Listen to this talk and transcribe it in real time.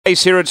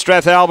Race here at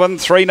Strathalbyn,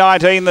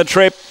 $3.19 the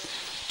trip.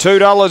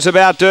 $2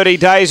 about Dirty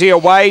Daisy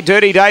away.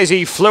 Dirty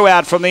Daisy flew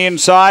out from the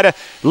inside.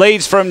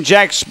 Leads from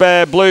Jack's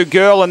Blue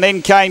Girl, and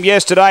then came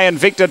Yesterday, and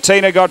Victor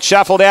Tina got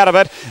shuffled out of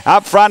it.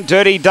 Up front,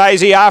 Dirty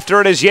Daisy.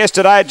 After it is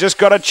Yesterday. It just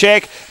got a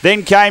check.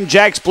 Then came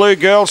Jack's Blue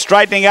Girl,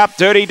 straightening up.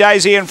 Dirty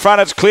Daisy in front.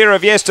 It's clear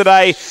of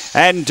Yesterday,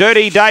 and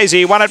Dirty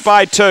Daisy won it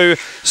by 2.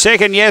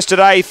 Second,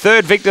 Yesterday.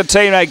 Third, Victor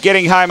Tina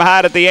getting home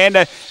hard at the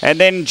end, and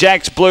then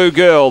Jack's Blue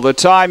Girl. The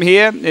time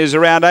here is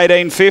around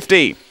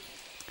 18:50.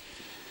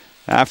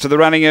 After the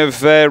running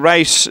of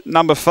race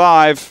number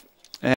 5.